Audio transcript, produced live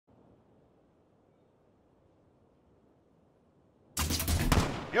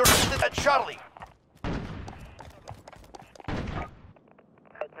at Charlie.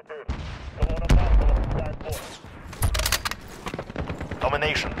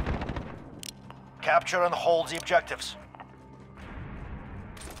 Domination. Capture and hold the objectives.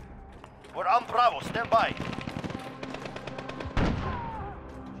 We're on Bravo, stand by.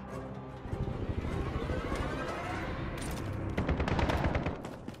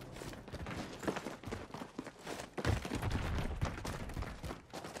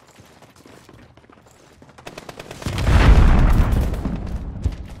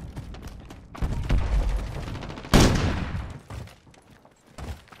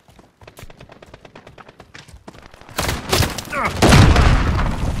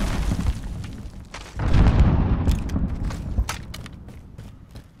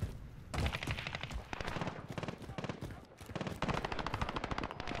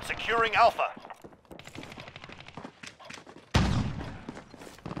 Securing Alpha.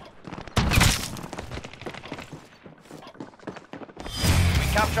 We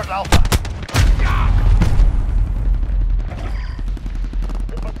captured Alpha.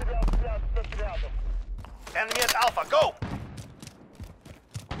 Enemy at Alpha, go!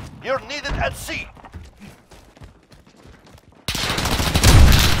 You're needed at C.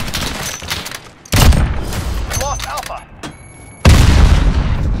 We lost Alpha.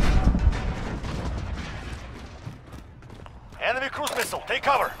 Enemy cruise missile, take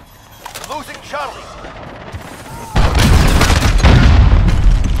cover. We're losing Charlie.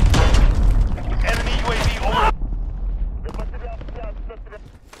 Enemy UAV over.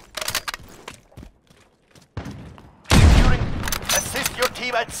 Securing. Assist your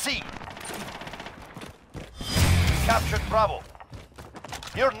team at C. We captured Bravo.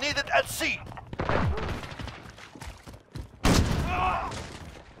 You're needed at C.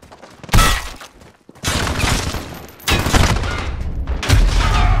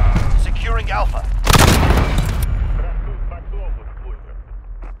 Securing Alpha.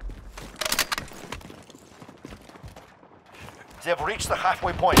 They've reached the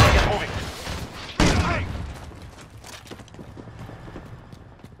halfway point. Get moving.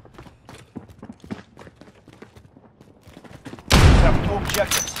 We have 2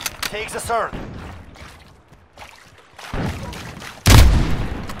 objectives. Take the third.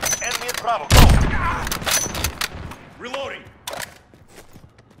 Enemy at Bravo. Go. Reloading.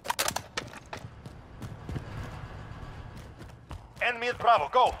 Enemy at Bravo,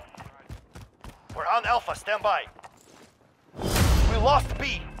 go! We're on Alpha, stand by. We lost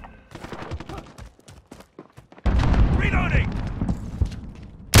B. Reloading!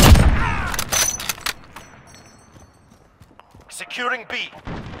 Securing B.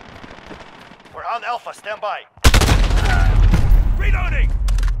 We're on Alpha, stand by. Reloading!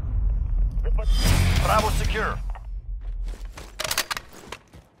 Bravo secure.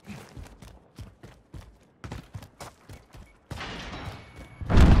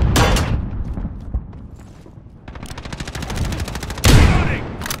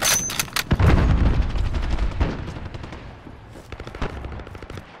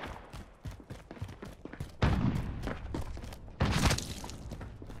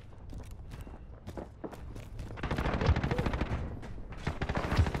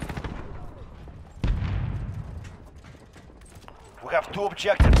 We have 2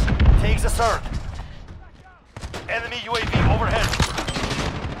 objectives. Take the third. Enemy UAV overhead.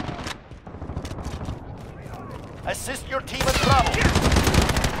 Assist your team at Bravo.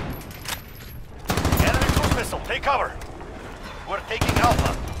 Enemy cruise missile, take cover. We're taking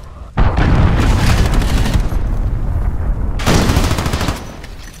Alpha.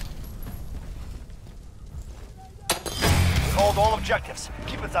 We hold all objectives.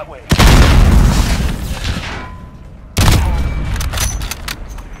 Keep it that way.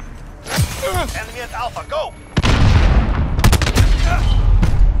 Enemy at Alpha, go!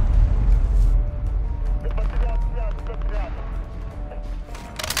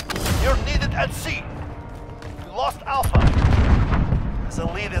 You're needed at C. We lost Alpha. The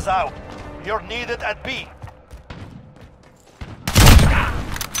lead is out. You're needed at B.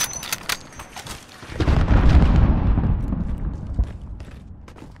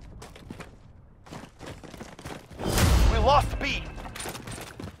 We lost B.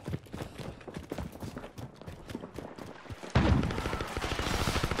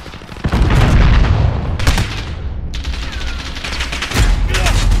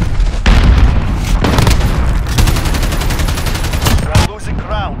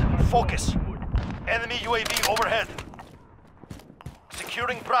 Focus. Enemy UAV overhead.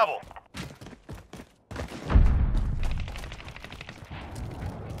 Securing Bravo.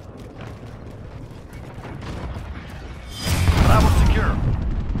 Bravo secure.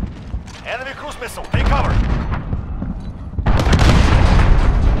 cruise missile. Take cover.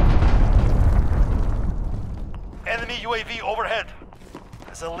 Enemy UAV overhead.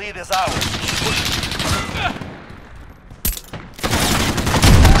 The lead is ours.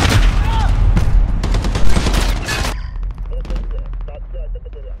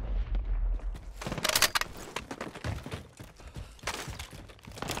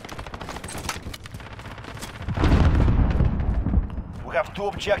 We have 2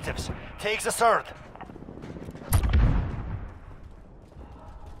 objectives. Take the third.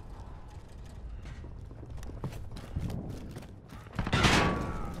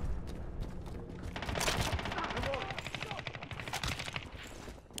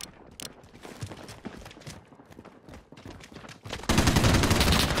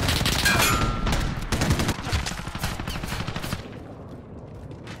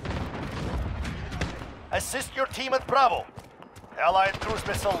 Assist your team at Bravo. Allied cruise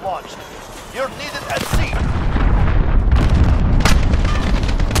missile launched. You're needed at sea.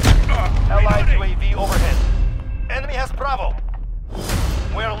 Allied UAV overhead. Enemy has Bravo.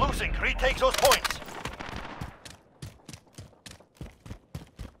 We're losing. Retake those points.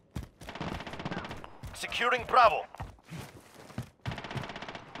 Securing Bravo.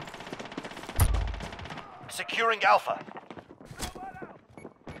 Securing Alpha.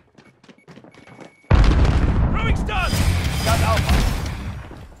 Throwing stun! Got Alpha.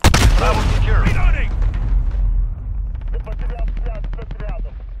 Bravo secure. Reloading!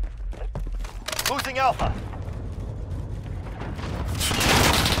 Losing Alpha.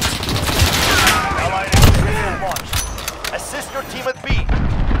 Allied missile launched. Assist your team at B.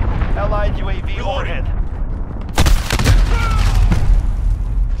 Allied UAV overhead.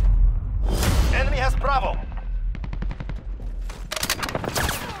 Enemy has Bravo.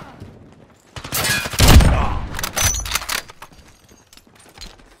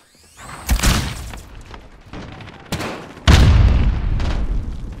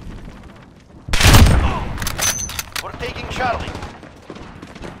 We're taking Charlie.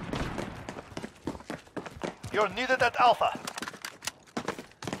 You're needed at Alpha.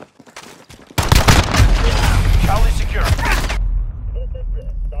 Charlie secure.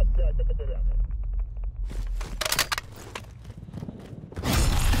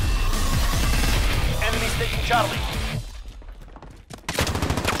 Enemies taking Charlie.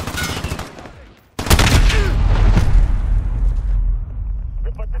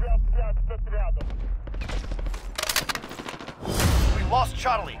 We lost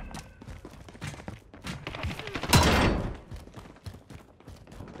Charlie.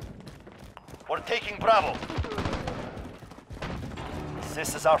 We're taking Bravo.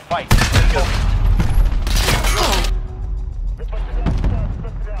 This is our fight.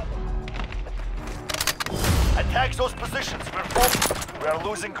 Attack those positions. We're focused. We are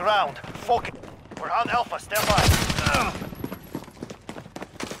losing ground. Focus. We're on Alpha. Stand by.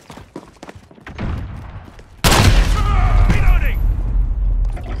 Reloading!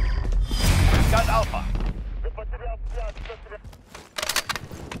 Got Alpha.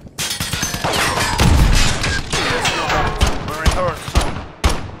 We return soon.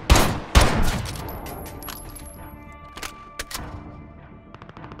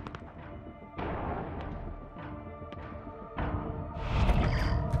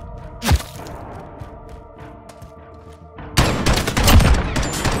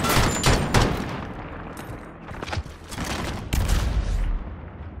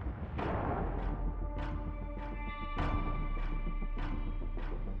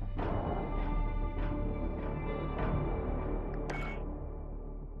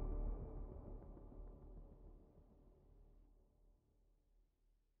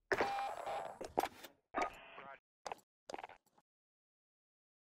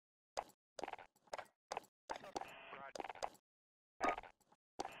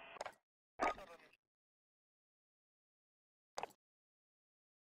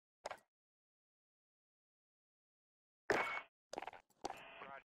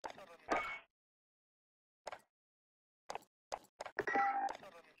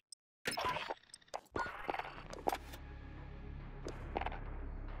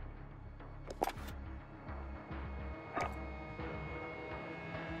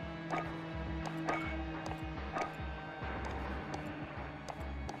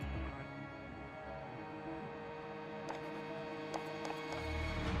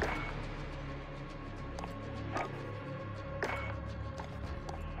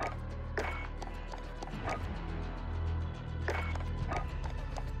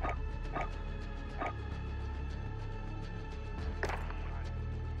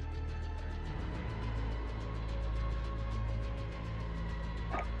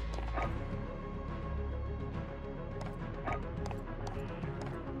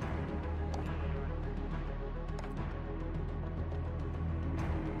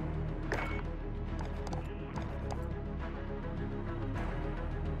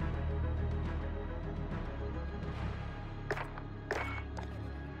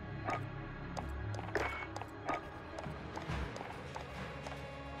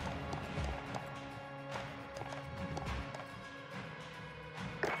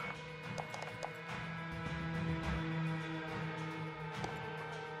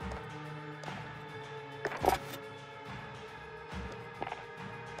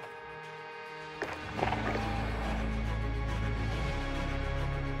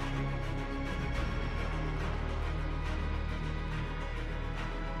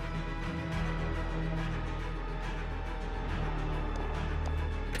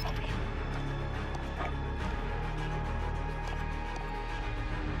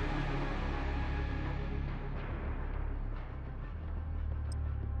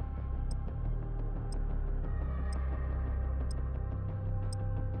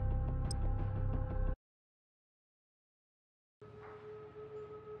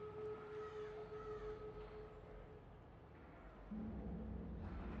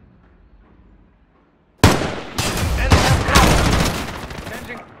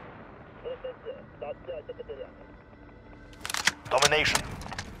 Domination.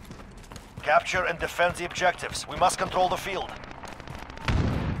 Capture and defend the objectives. We must control the field.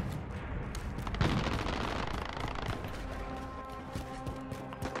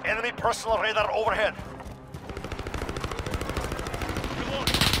 Enemy personal radar overhead.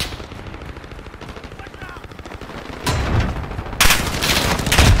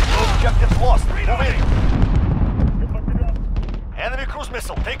 Objective lost. Moving. Enemy cruise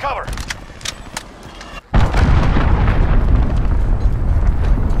missile. Take cover.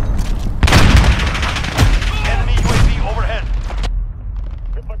 Enemy UAV overhead.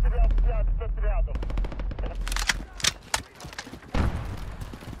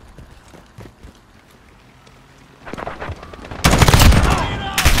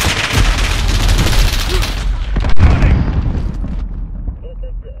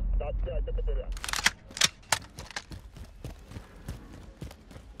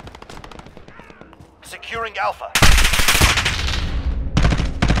 Securing Alpha.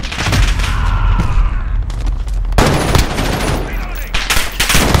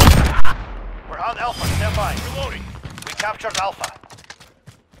 We're on Alpha. Stand by. Reloading. We captured Alpha.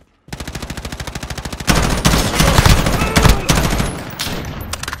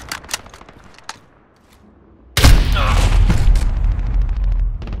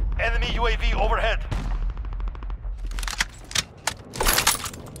 Enemy UAV overhead.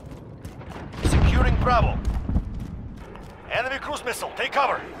 Securing Bravo. Enemy cruise missile. Take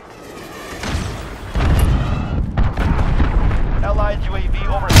cover. Allied UAV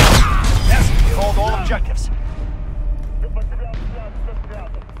overhead. Yes, hold all objectives.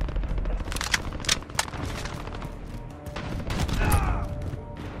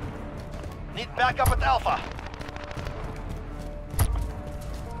 Need backup at Alpha.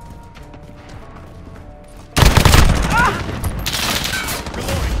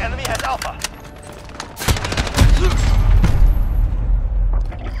 Reloading. Enemy has Alpha.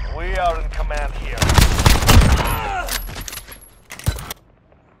 We are in command here.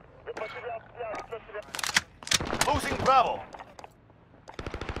 Losing Bravo.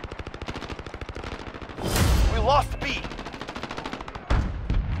 We lost B.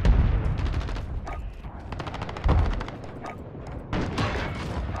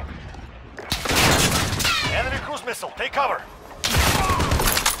 Enemy cruise missile. Take cover.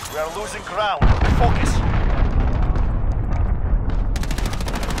 We are losing ground. Focus.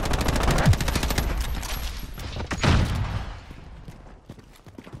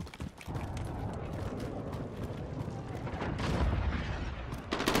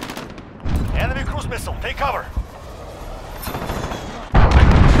 Enemy cruise missile. Take cover.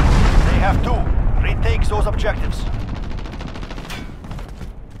 They have two. Retake those objectives.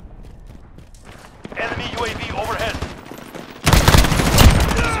 Enemy UAV overhead.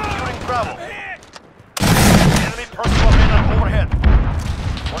 Securing Bravo. Enemy personal radar overhead.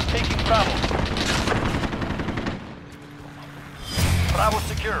 We're taking Bravo. Bravo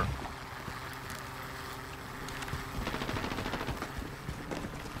secure.